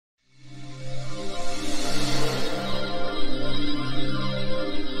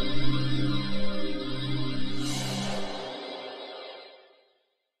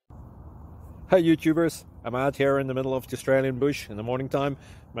Hey YouTubers, I'm out here in the middle of the Australian bush in the morning time.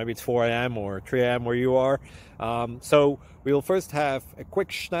 Maybe it's 4 a.m. or 3 a.m. where you are. So we'll first have a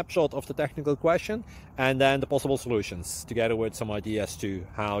quick snapshot of the technical question and then the possible solutions, together with some ideas to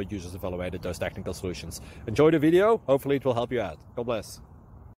how users evaluated those technical solutions. Enjoy the video, hopefully it will help you out. God bless.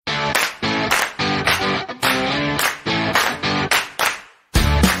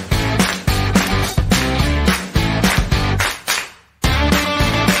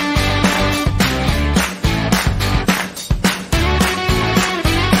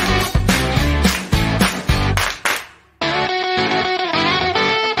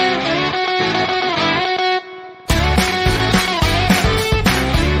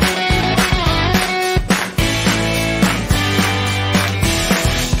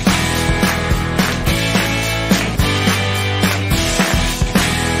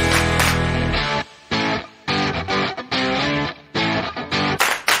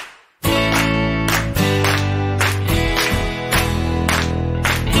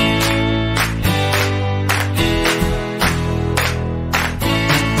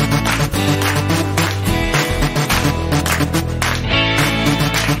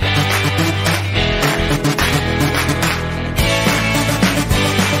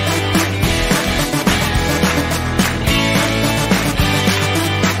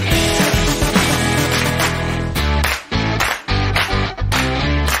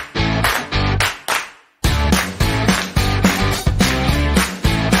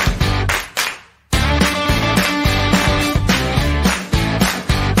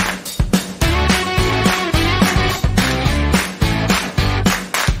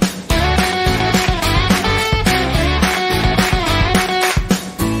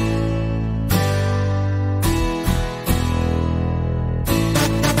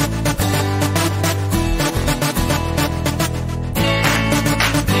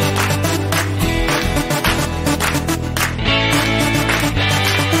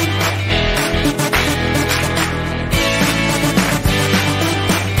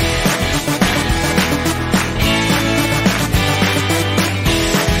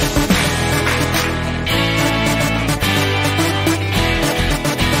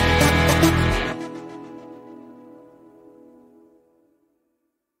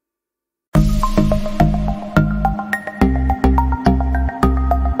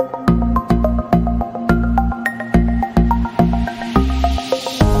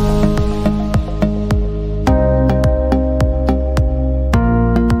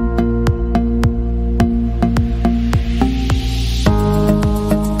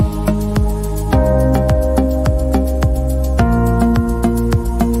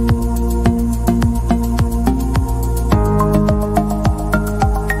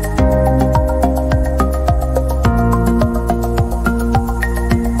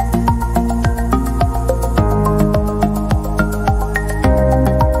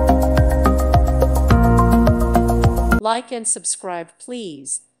 Like and subscribe,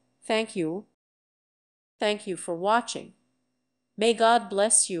 please. Thank you. Thank you for watching. May God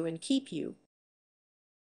bless you and keep you.